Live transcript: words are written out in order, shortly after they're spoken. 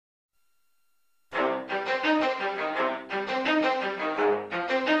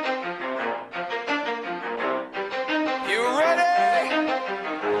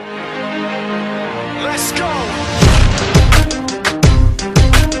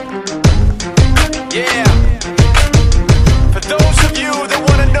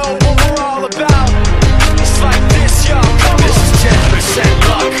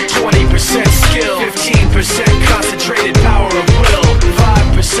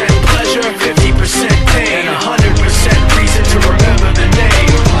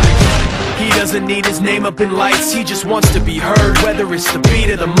name up in lights, he just wants to be heard. Whether it's the beat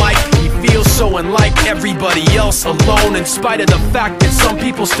or the mic, he feels so unlike everybody else, alone. In spite of the fact that some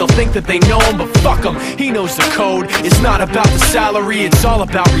people still think that they know him, but fuck him, he knows the code. It's not about the salary, it's all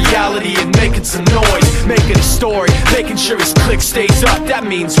about reality and making some noise, making a story, making sure his click stays up. That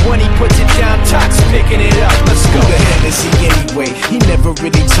means when he puts it down, Tox picking it up. Let's go. Who the hell is he anyway? He never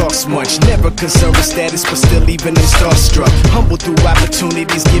really talks much, never concerned with status, but still even him starstruck. Humble through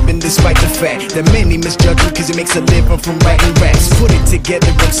opportunities given despite the fact that many misjudge him cause he makes a living from writing raps. Put it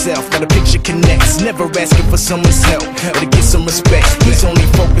together himself, now the picture connects, never asking for someone's help or to get some respect. He's only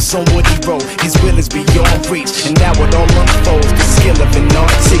focused on what he wrote, his will is beyond reach, and now it all unfolds, the skill of an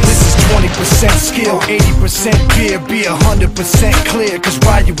artist. This is 20% skill, 80% fear, be 100% clear, cause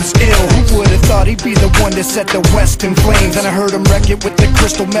Ryu was ill. Who would've thought he'd be the one that set the West in flames? And I heard him wreck it with the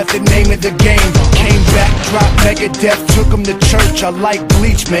crystal method, name of the game. Came back, dropped Megadeth, took him to church. I like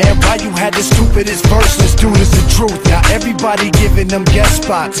Bleach, man, Ryu had the stupidest verse. This dude is the truth. Now everybody giving them guest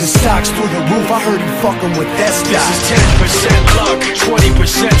spots and stocks through the roof. I heard he fucking with that stock. This is 10% luck,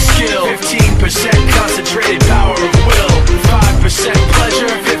 20% skill, 15% concentrated power of will, 5%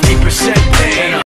 pleasure, 50% pain.